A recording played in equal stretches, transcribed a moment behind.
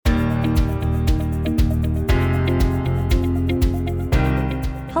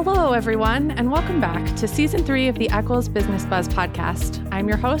Hello, everyone, and welcome back to Season 3 of the Eccles Business Buzz podcast. I'm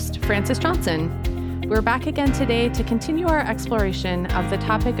your host, Frances Johnson. We're back again today to continue our exploration of the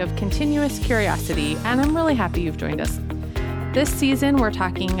topic of continuous curiosity, and I'm really happy you've joined us. This season, we're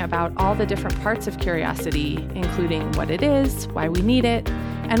talking about all the different parts of curiosity, including what it is, why we need it,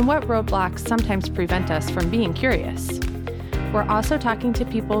 and what roadblocks sometimes prevent us from being curious. We're also talking to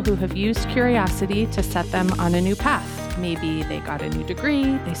people who have used curiosity to set them on a new path. Maybe they got a new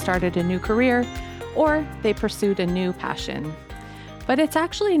degree, they started a new career, or they pursued a new passion. But it's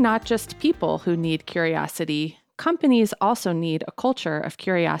actually not just people who need curiosity. Companies also need a culture of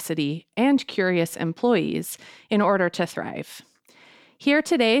curiosity and curious employees in order to thrive. Here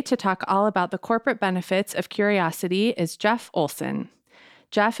today to talk all about the corporate benefits of curiosity is Jeff Olson.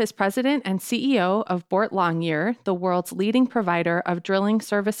 Jeff is president and CEO of Boart Longyear, the world's leading provider of drilling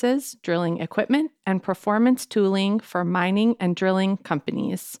services, drilling equipment, and performance tooling for mining and drilling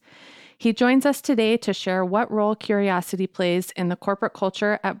companies. He joins us today to share what role curiosity plays in the corporate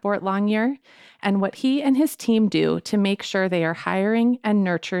culture at Boart Longyear and what he and his team do to make sure they are hiring and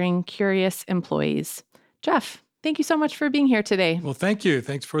nurturing curious employees. Jeff, thank you so much for being here today. Well, thank you.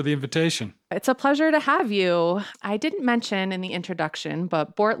 Thanks for the invitation. It's a pleasure to have you. I didn't mention in the introduction,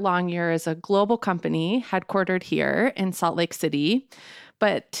 but Boart Longyear is a global company headquartered here in Salt Lake City.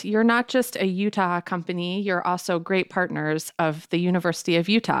 But you're not just a Utah company, you're also great partners of the University of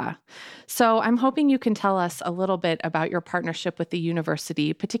Utah. So I'm hoping you can tell us a little bit about your partnership with the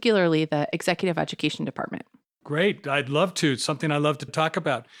university, particularly the Executive Education Department. Great. I'd love to. It's something I love to talk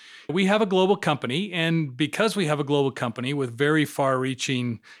about. We have a global company, and because we have a global company with very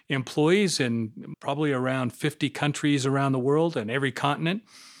far-reaching employees in probably around 50 countries around the world and every continent,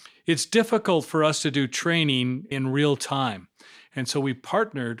 it's difficult for us to do training in real time. And so we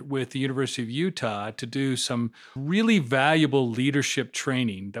partnered with the University of Utah to do some really valuable leadership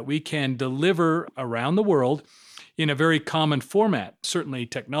training that we can deliver around the world in a very common format. Certainly,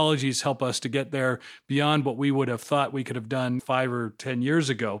 technologies help us to get there beyond what we would have thought we could have done 5 or 10 years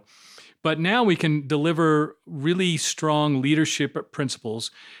ago. But now we can deliver really strong leadership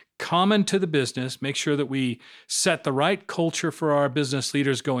principles common to the business, make sure that we set the right culture for our business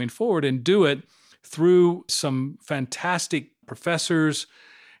leaders going forward, and do it through some fantastic professors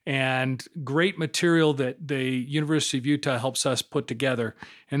and great material that the University of Utah helps us put together.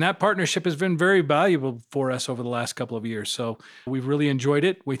 And that partnership has been very valuable for us over the last couple of years. So we've really enjoyed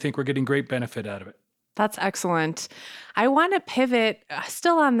it. We think we're getting great benefit out of it. That's excellent. I want to pivot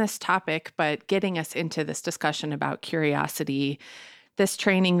still on this topic, but getting us into this discussion about curiosity. This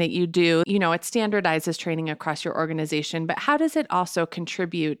training that you do, it standardizes training across your organization, but how does it also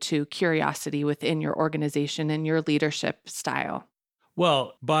contribute to curiosity within your organization and your leadership style?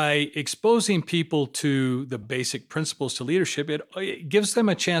 Well, by exposing people to the basic principles to leadership, it gives them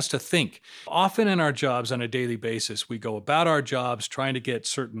a chance to think. Often in our jobs on a daily basis, we go about our jobs trying to get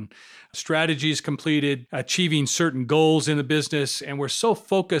certain strategies completed, achieving certain goals in the business, and we're so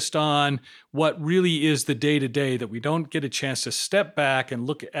focused on what really is the day-to-day that we don't get a chance to step back and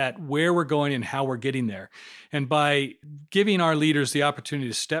look at where we're going and how we're getting there. And by giving our leaders the opportunity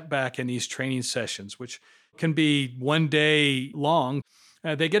to step back in these training sessions, which can be one day long,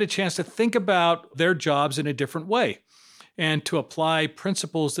 they get a chance to think about their jobs in a different way and to apply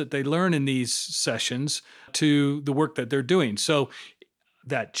principles that they learn in these sessions to the work that they're doing. So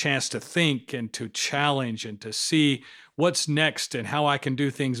that chance to think and to challenge and to see what's next and how I can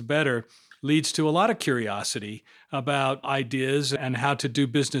do things better leads to a lot of curiosity about ideas and how to do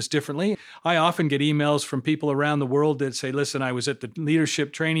business differently. I often get emails from people around the world that say, listen, I was at the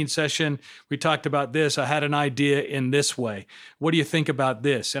leadership training session. We talked about this. I had an idea in this way. What do you think about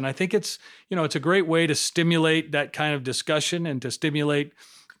this? And I think it's a great way to stimulate that kind of discussion and to stimulate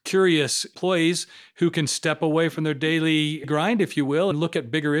curious employees who can step away from their daily grind, if you will, and look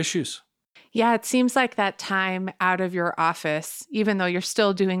at bigger issues. Yeah, it seems like that time out of your office, even though you're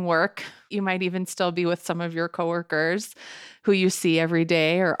still doing work, you might even still be with some of your coworkers who you see every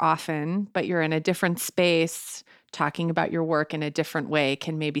day or often, but you're in a different space, talking about your work in a different way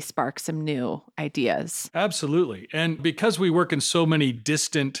can maybe spark some new ideas. Absolutely. And because we work in so many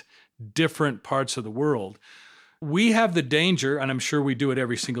distant, different parts of the world, we have the danger, and I'm sure we do it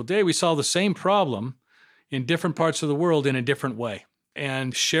every single day, we solve the same problem in different parts of the world in a different way.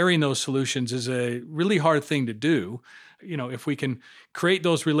 And sharing those solutions is a really hard thing to do. If we can create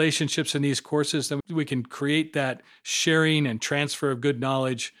those relationships in these courses, then we can create that sharing and transfer of good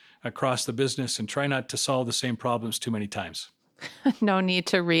knowledge across the business and try not to solve the same problems too many times. No need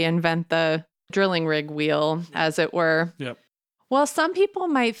to reinvent the drilling rig wheel, as it were. Yep. Well, some people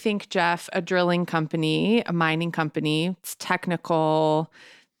might think, Jeff, a drilling company, a mining company, it's technical.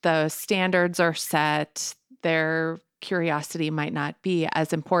 the standards are set, their curiosity might not be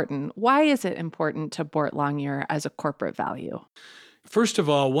as important. Why is it important to Boart Longyear as a corporate value? First of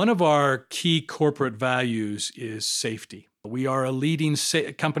all, one of our key corporate values is safety. We are a leading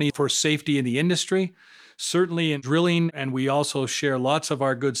company for safety in the industry, certainly in drilling, and we also share lots of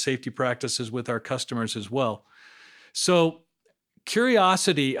our good safety practices with our customers as well. So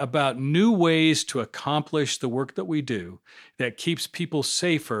curiosity about new ways to accomplish the work that we do that keeps people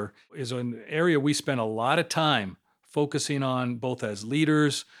safer is an area we spend a lot of time focusing on, both as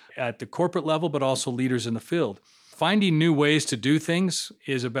leaders at the corporate level, but also leaders in the field. Finding new ways to do things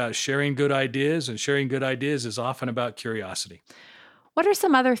is about sharing good ideas, and sharing good ideas is often about curiosity. What are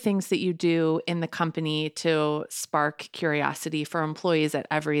some other things that you do in the company to spark curiosity for employees at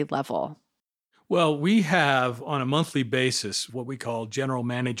every level? Well, we have on a monthly basis what we call general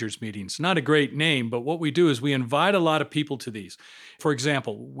managers meetings. Not a great name, but what we do is we invite a lot of people to these. For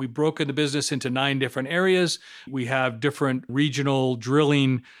example, we've broken the business into 9 different areas. We have different regional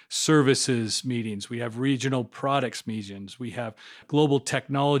drilling services meetings. We have regional products meetings. We have global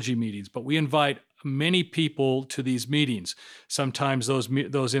technology meetings, but we invite many people to these meetings. Sometimes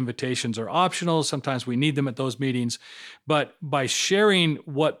those invitations are optional. Sometimes we need them at those meetings. But by sharing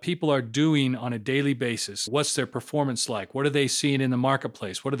what people are doing on a daily basis, what's their performance like? What are they seeing in the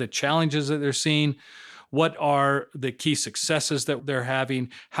marketplace? What are the challenges that they're seeing? What are the key successes that they're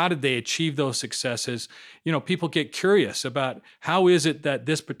having? How did they achieve those successes? People get curious about how is it that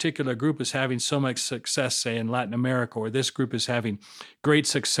this particular group is having so much success, say, in Latin America, or this group is having great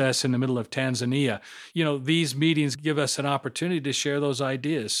success in the middle of Tanzania. These meetings give us an opportunity to share those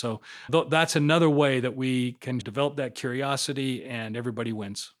ideas. So that's another way that we can develop that curiosity, and everybody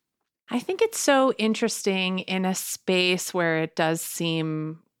wins. I think it's so interesting in a space where it does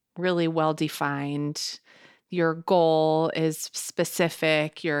seem really well defined. Your goal is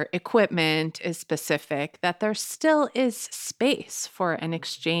specific, your equipment is specific, that there still is space for an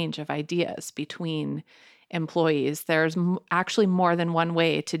exchange of ideas between employees. There's actually more than one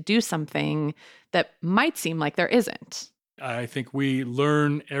way to do something that might seem like there isn't. I think we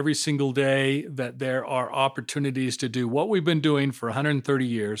learn every single day that there are opportunities to do what we've been doing for 130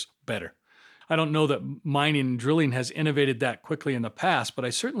 years better. I don't know that mining and drilling has innovated that quickly in the past, but I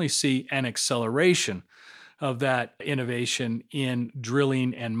certainly see an acceleration of that innovation in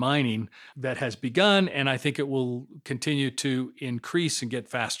drilling and mining that has begun, and I think it will continue to increase and get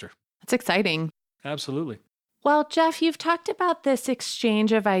faster. That's exciting. Absolutely. Well, Jeff, you've talked about this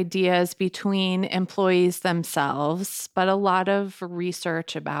exchange of ideas between employees themselves, but a lot of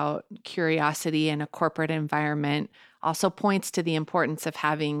research about curiosity in a corporate environment also points to the importance of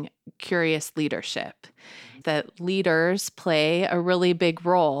having curious leadership, that leaders play a really big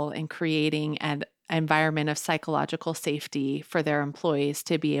role in creating an environment of psychological safety for their employees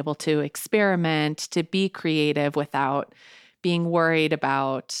to be able to experiment, to be creative without being worried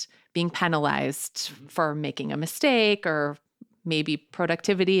about being penalized for making a mistake, or maybe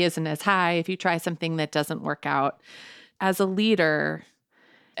productivity isn't as high if you try something that doesn't work out. As a leader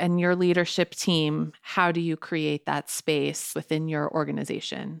and your leadership team, how do you create that space within your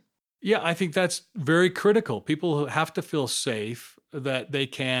organization? Yeah, I think that's very critical. People have to feel safe that they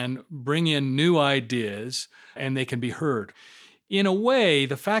can bring in new ideas and they can be heard. In a way,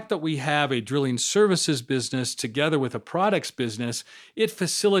 the fact that we have a drilling services business together with a products business, it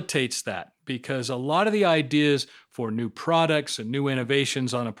facilitates that, because a lot of the ideas for new products and new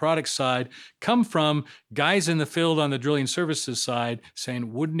innovations on a product side come from guys in the field on the drilling services side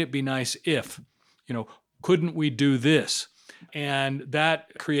saying, wouldn't it be nice if, couldn't we do this? And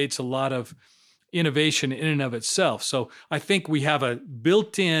that creates a lot of innovation in and of itself. So I think we have a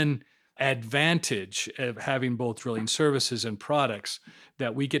built-in advantage of having both drilling services and products,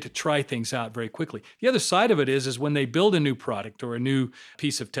 that we get to try things out very quickly. The other side of it is when they build a new product or a new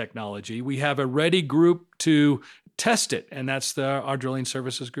piece of technology, we have a ready group to test it, and that's our drilling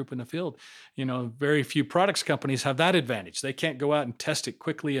services group in the field. Very few products companies have that advantage. They can't go out and test it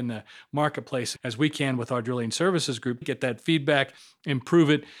quickly in the marketplace as we can with our drilling services group, get that feedback, improve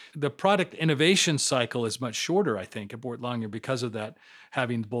it. The product innovation cycle is much shorter, I think, at Boart Longyear because of that,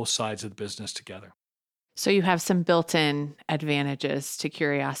 having both sides of the business together. So you have some built-in advantages to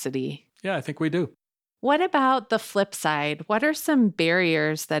curiosity. Yeah, I think we do. What about the flip side? What are some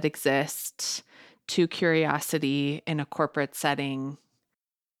barriers that exist to curiosity in a corporate setting?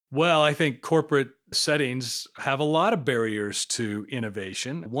 Well, I think corporate settings have a lot of barriers to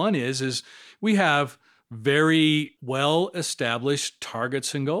innovation. One is we have very well-established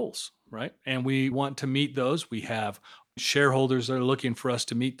targets and goals, right? And we want to meet those. We have shareholders that are looking for us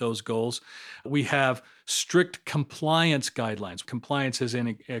to meet those goals. We have strict compliance guidelines. Compliance is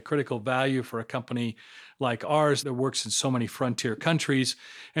a critical value for a company like ours that works in so many frontier countries.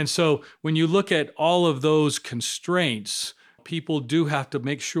 And so when you look at all of those constraints, people do have to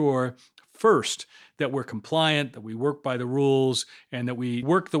make sure first that we're compliant, that we work by the rules, and that we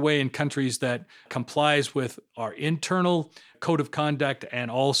work the way in countries that complies with our internal code of conduct and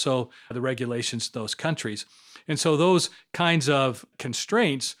also the regulations of those countries. And so those kinds of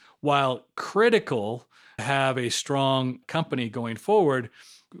constraints, while critical to have a strong company going forward,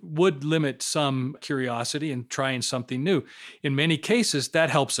 would limit some curiosity and trying something new. In many cases, that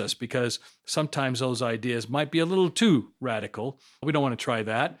helps us because sometimes those ideas might be a little too radical. We don't want to try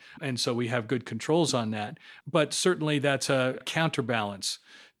that. And so we have good controls on that. But certainly that's a counterbalance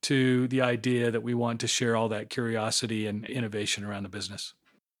to the idea that we want to share all that curiosity and innovation around the business.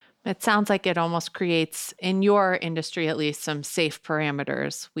 It sounds like it almost creates, in your industry at least, some safe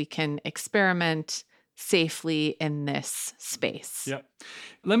parameters. We can experiment safely in this space. Yep.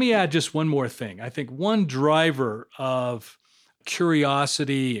 Let me add just one more thing. I think one driver of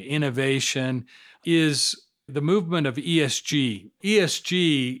curiosity, innovation is the movement of ESG.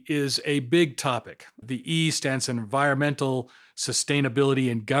 ESG is a big topic. The E stands for environmental,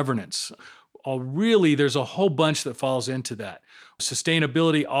 sustainability, and governance. Really, there's a whole bunch that falls into that.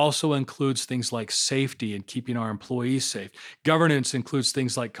 Sustainability also includes things like safety and keeping our employees safe. Governance includes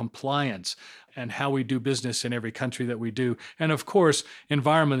things like compliance and how we do business in every country that we do. And of course,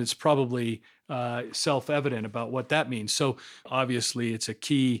 environment is probably self-evident about what that means. So obviously, it's a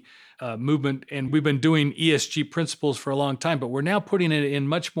key movement. And we've been doing ESG principles for a long time, but we're now putting it in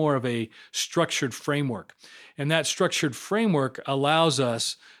much more of a structured framework. And that structured framework allows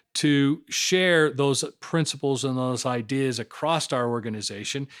us to share those principles and those ideas across our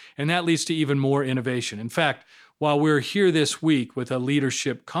organization, and that leads to even more innovation. In fact, while we're here this week with a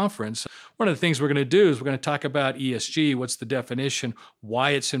leadership conference, one of the things we're going to do is we're going to talk about ESG, what's the definition,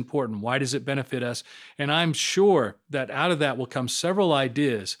 why it's important, why does it benefit us, and I'm sure that out of that will come several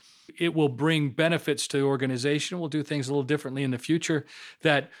ideas. It will bring benefits to the organization. We'll do things a little differently in the future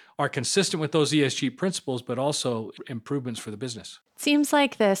that are consistent with those ESG principles, but also improvements for the business. Seems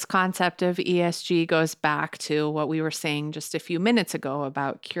like this concept of ESG goes back to what we were saying just a few minutes ago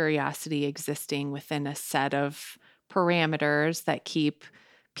about curiosity existing within a set of parameters that keep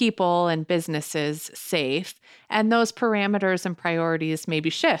people and businesses safe. And those parameters and priorities maybe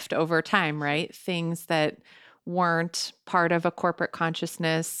shift over time, right? Things that weren't part of a corporate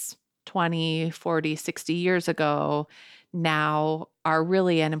consciousness 20, 40, 60 years ago now are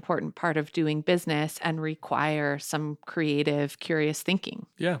really an important part of doing business and require some creative, curious thinking.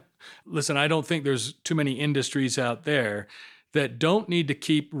 Yeah. Listen, I don't think there's too many industries out there that don't need to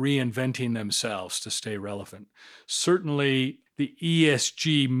keep reinventing themselves to stay relevant. Certainly, the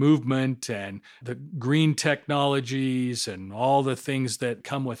ESG movement and the green technologies and all the things that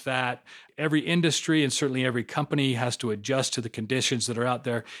come with that. Every industry and certainly every company has to adjust to the conditions that are out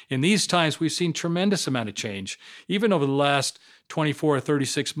there. In these times, we've seen tremendous amount of change, even over the last 24 or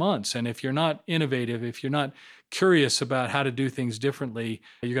 36 months. And if you're not innovative, if you're not curious about how to do things differently,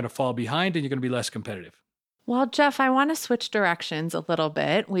 you're going to fall behind and you're going to be less competitive. Well, Jeff, I want to switch directions a little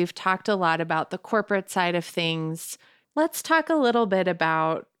bit. We've talked a lot about the corporate side of things. Let's talk a little bit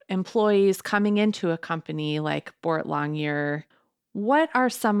about employees coming into a company like Boart Longyear. What are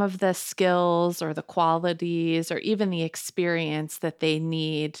some of the skills or the qualities or even the experience that they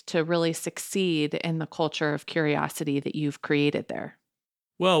need to really succeed in the culture of curiosity that you've created there?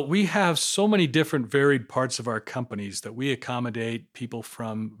 Well, we have so many different varied parts of our companies that we accommodate people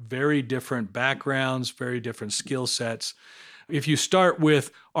from very different backgrounds, very different skill sets. If you start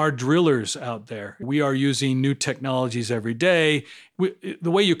with our drillers out there, we are using new technologies every day.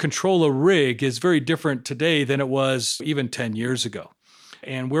 The way you control a rig is very different today than it was even 10 years ago.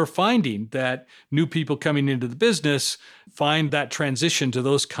 And we're finding that new people coming into the business find that transition to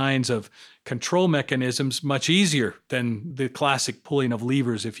those kinds of control mechanisms much easier than the classic pulling of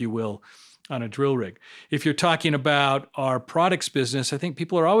levers, if you will, on a drill rig. If you're talking about our products business, I think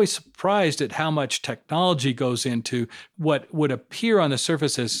people are always surprised at how much technology goes into what would appear on the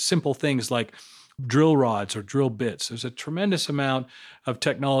surface as simple things like drill rods or drill bits. There's a tremendous amount of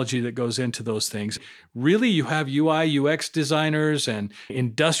technology that goes into those things. Really, you have UI, UX designers and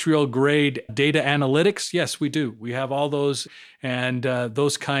industrial grade data analytics. Yes, we do. We have all those and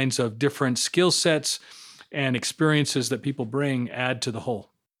those kinds of different skill sets and experiences that people bring add to the whole.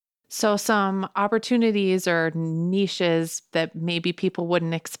 So some opportunities or niches that maybe people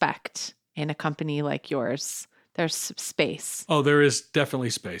wouldn't expect in a company like yours. There's space. Oh, there is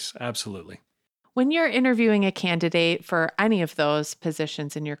definitely space. Absolutely. When you're interviewing a candidate for any of those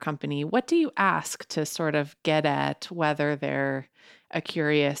positions in your company, what do you ask to sort of get at whether they're a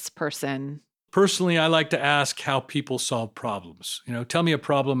curious person? Personally, I like to ask how people solve problems. Tell me a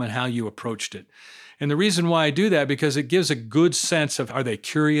problem and how you approached it. And the reason why I do that, because it gives a good sense of, are they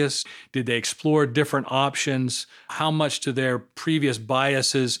curious? Did they explore different options? How much do their previous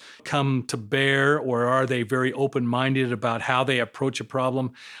biases come to bear? Or are they very open-minded about how they approach a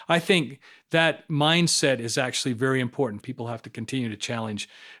problem? I think that mindset is actually very important. People have to continue to challenge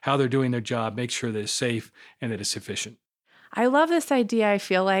how they're doing their job, make sure that it's safe and that it's efficient. I love this idea. I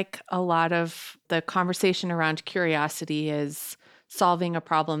feel like a lot of the conversation around curiosity is solving a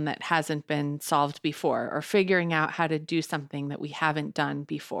problem that hasn't been solved before, or figuring out how to do something that we haven't done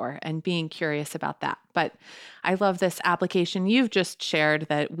before and being curious about that. But I love this application you've just shared,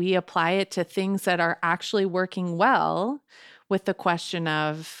 that we apply it to things that are actually working well, with the question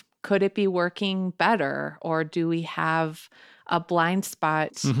of, could it be working better? Or do we have a blind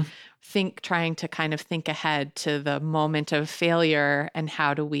spot? Mm-hmm. Trying to kind of think ahead to the moment of failure, and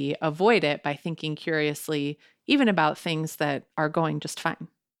how do we avoid it by thinking curiously, even about things that are going just fine.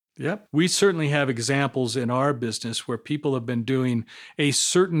 Yep. We certainly have examples in our business where people have been doing a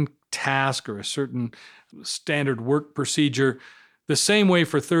certain task or a certain standard work procedure the same way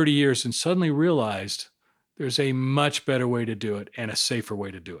for 30 years and suddenly realized there's a much better way to do it and a safer way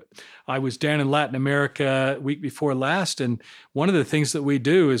to do it. I was down in Latin America week before last, and one of the things that we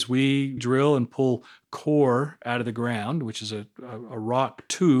do is we drill and pull core out of the ground, which is a rock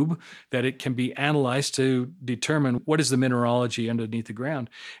tube that it can be analyzed to determine what is the mineralogy underneath the ground.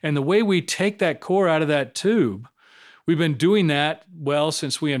 And the way we take that core out of that tube, we've been doing that,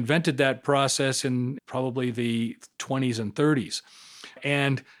 since we invented that process in probably the 20s and 30s.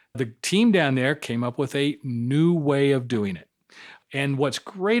 And the team down there came up with a new way of doing it. And what's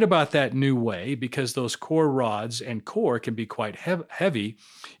great about that new way, because those core rods and core can be quite heavy,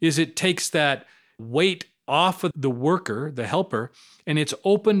 is it takes that weight off of the worker, the helper, and it's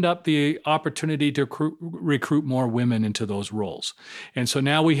opened up the opportunity to recruit more women into those roles. And so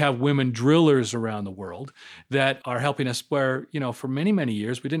now we have women drillers around the world that are helping us where, for many, many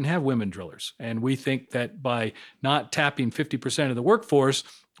years, we didn't have women drillers. And we think that by not tapping 50% of the workforce,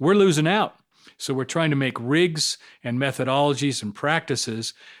 we're losing out. So we're trying to make rigs and methodologies and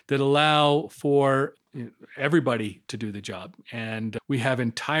practices that allow for everybody to do the job. And we have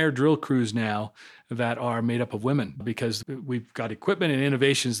entire drill crews now that are made up of women because we've got equipment and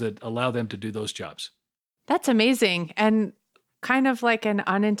innovations that allow them to do those jobs. That's amazing. And kind of like an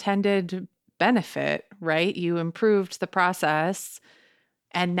unintended benefit, right? You improved the process,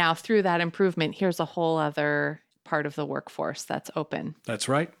 and now through that improvement, here's a whole other part of the workforce that's open. That's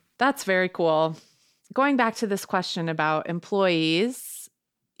right. That's very cool. Going back to this question about employees,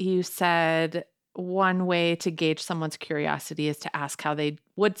 you said one way to gauge someone's curiosity is to ask how they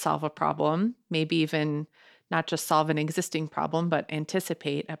would solve a problem, maybe even not just solve an existing problem, but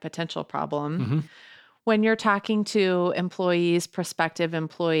anticipate a potential problem. Mm-hmm. When you're talking to employees, prospective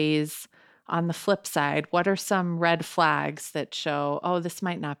employees, on the flip side, what are some red flags that show, oh, this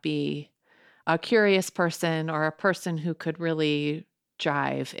might not be a curious person or a person who could really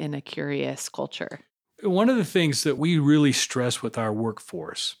jive in a curious culture? One of the things that we really stress with our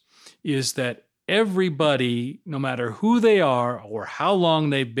workforce is that everybody, no matter who they are or how long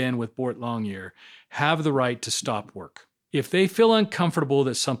they've been with Boart Longyear, have the right to stop work. If they feel uncomfortable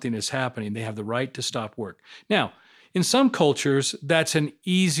that something is happening, they have the right to stop work. Now, in some cultures, that's an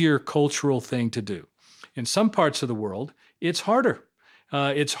easier cultural thing to do. In some parts of the world, it's harder.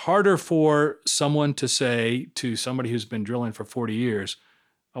 It's harder for someone to say to somebody who's been drilling for 40 years,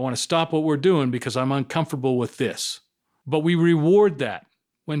 I want to stop what we're doing because I'm uncomfortable with this. But we reward that.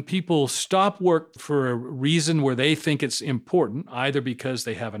 When people stop work for a reason where they think it's important, either because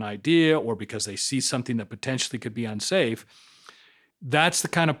they have an idea or because they see something that potentially could be unsafe, that's the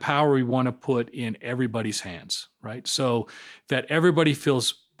kind of power we want to put in everybody's hands, right? So that everybody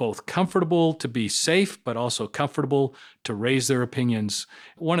feels both comfortable to be safe, but also comfortable to raise their opinions.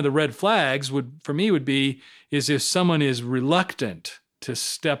 One of the red flags for me would be if someone is reluctant to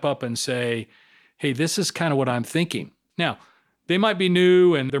step up and say, hey, this is kind of what I'm thinking. Now, they might be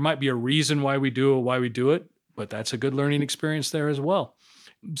new and there might be a reason why we do it, but that's a good learning experience there as well.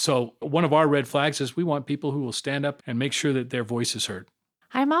 So one of our red flags is we want people who will stand up and make sure that their voice is heard.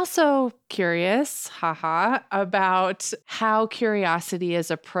 I'm also curious, about how curiosity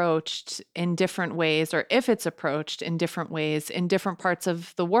is approached in different ways, or if it's approached in different ways in different parts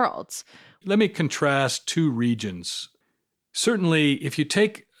of the world. Let me contrast two regions. Certainly, if you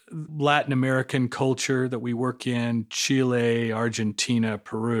take Latin American culture that we work in, Chile, Argentina,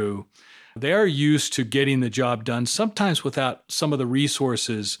 Peru, They're used to getting the job done, sometimes without some of the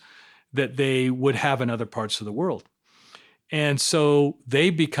resources that they would have in other parts of the world. And so they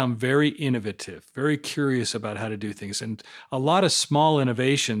become very innovative, very curious about how to do things. And a lot of small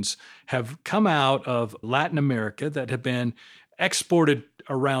innovations have come out of Latin America that have been exported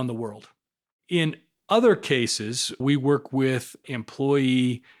around the world. In other cases, we work with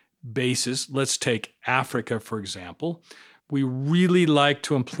employee bases. Let's take Africa, for example. We really like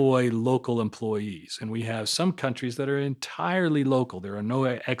to employ local employees, and we have some countries that are entirely local. There are no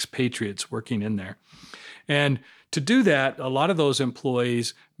expatriates working in there. And to do that, a lot of those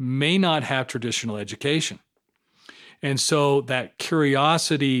employees may not have traditional education. And so that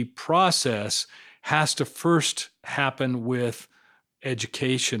curiosity process has to first happen with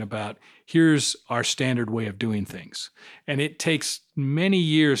education about here's our standard way of doing things. And it takes many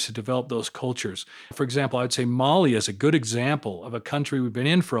years to develop those cultures. For example, I would say Mali is a good example of a country we've been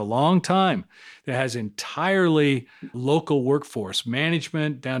in for a long time that has entirely local workforce,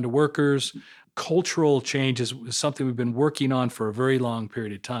 management down to workers. Cultural change is something we've been working on for a very long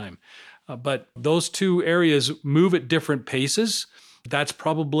period of time. But those two areas move at different paces. That's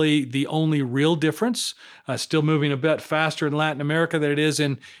probably the only real difference. Still moving a bit faster in Latin America than it is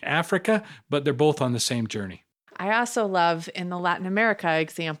in Africa, but they're both on the same journey. I also love in the Latin America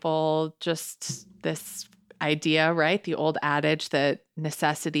example, just this idea, right? The old adage that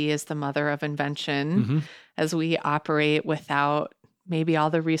necessity is the mother of invention. Mm-hmm. As we operate without maybe all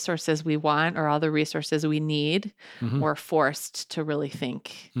the resources we want or all the resources we need, Mm-hmm. we're forced to really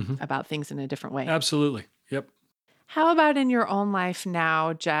think Mm-hmm. about things in a different way. Absolutely. Yep. How about in your own life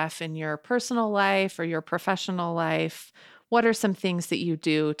now, Jeff, in your personal life or your professional life? What are some things that you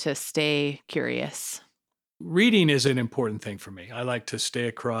do to stay curious? Reading is an important thing for me. I like to stay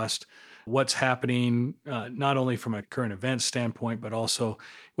across what's happening, not only from a current event standpoint, but also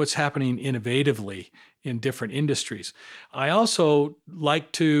what's happening innovatively in different industries. I also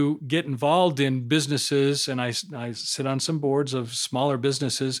like to get involved in businesses, and I sit on some boards of smaller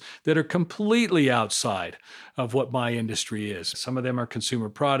businesses that are completely outside of what my industry is. Some of them are consumer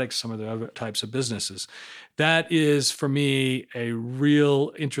products, some of the other types of businesses. That is, for me, a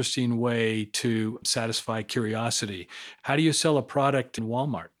real interesting way to satisfy curiosity. How do you sell a product in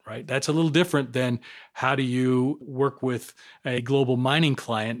Walmart, right? That's a little different than how do you work with a global mining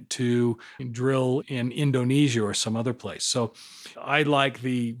client to drill in Indonesia or some other place. So I like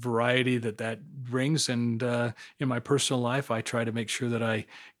the variety that brings. And in my personal life, I try to make sure that I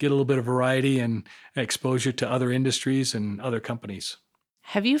get a little bit of variety and exposure to other industries and other companies.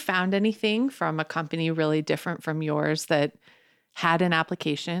 Have you found anything from a company really different from yours that had an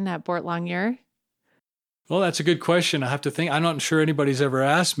application at Boart Longyear? Well, that's a good question. I have to think. I'm not sure anybody's ever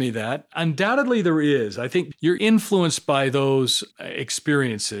asked me that. Undoubtedly, there is. I think you're influenced by those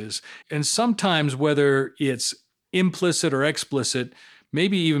experiences. And sometimes, whether it's implicit or explicit,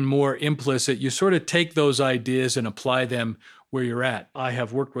 maybe even more implicit, you sort of take those ideas and apply them where you're at. I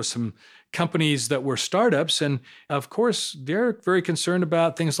have worked with some companies that were startups, and of course, they're very concerned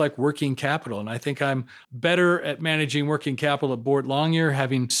about things like working capital. And I think I'm better at managing working capital at Boart Longyear,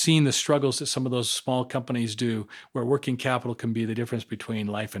 having seen the struggles that some of those small companies do, where working capital can be the difference between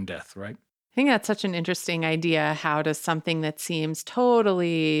life and death, right? I think that's such an interesting idea. How does something that seems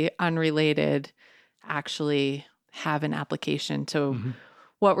totally unrelated actually have an application to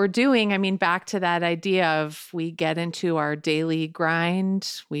what we're doing? I mean, back to that idea of we get into our daily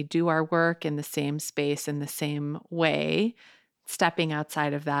grind, we do our work in the same space in the same way. Stepping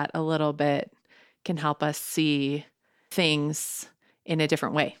outside of that a little bit can help us see things in a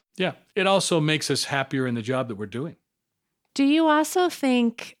different way. Yeah. It also makes us happier in the job that we're doing. Do you also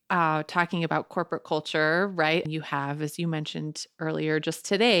think, talking about corporate culture, right? You have, as you mentioned earlier, just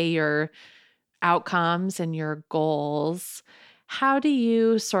today, your outcomes and your goals. How do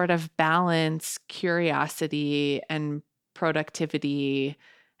you sort of balance curiosity and productivity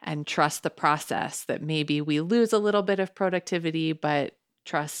and trust the process, that maybe we lose a little bit of productivity, but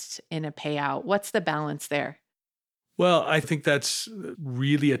trust in a payout? What's the balance there? Well, I think that's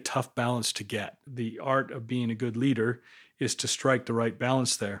really a tough balance to get. The art of being a good leader is to strike the right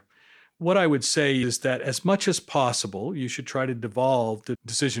balance there. What I would say is that as much as possible, you should try to devolve the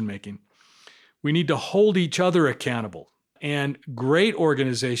decision making. We need to hold each other accountable. And great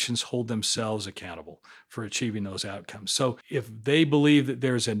organizations hold themselves accountable for achieving those outcomes. So if they believe that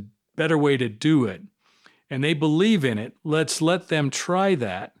there's a better way to do it and they believe in it, let's let them try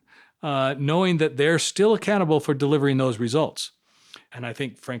that, knowing that they're still accountable for delivering those results. And I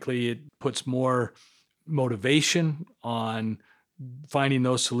think, frankly, it puts more motivation on finding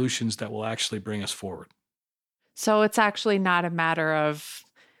those solutions that will actually bring us forward. So it's actually not a matter of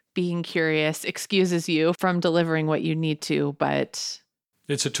being curious excuses you from delivering what you need to, but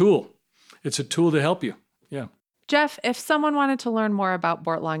it's a tool. It's a tool to help you. Yeah. Jeff, if someone wanted to learn more about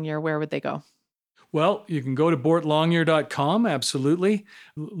Boart Longyear, where would they go? Well, you can go to boartlongyear.com, absolutely.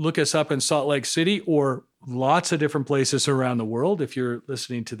 Look us up in Salt Lake City or lots of different places around the world. If you're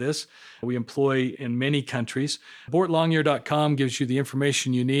listening to this, we employ in many countries. boartlongyear.com gives you the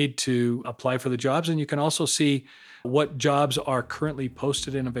information you need to apply for the jobs, and you can also see what jobs are currently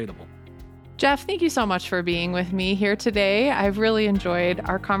posted and available. Jeff, thank you so much for being with me here today. I've really enjoyed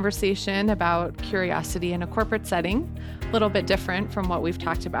our conversation about curiosity in a corporate setting, a little bit different from what we've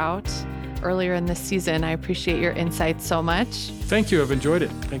talked about earlier in this season. I appreciate your insights so much. Thank you. I've enjoyed it.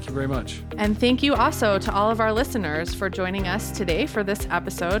 Thank you very much. And thank you also to all of our listeners for joining us today for this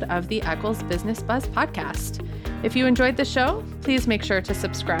episode of the Eccles Business Buzz podcast. If you enjoyed the show, please make sure to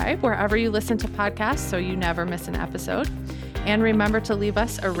subscribe wherever you listen to podcasts so you never miss an episode. And remember to leave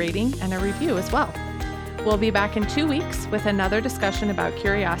us a rating and a review as well. We'll be back in 2 weeks with another discussion about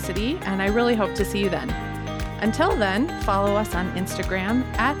curiosity, and I really hope to see you then. Until then, follow us on Instagram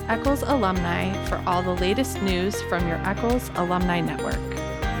 @Eccles Alumni for all the latest news from your Eccles Alumni Network.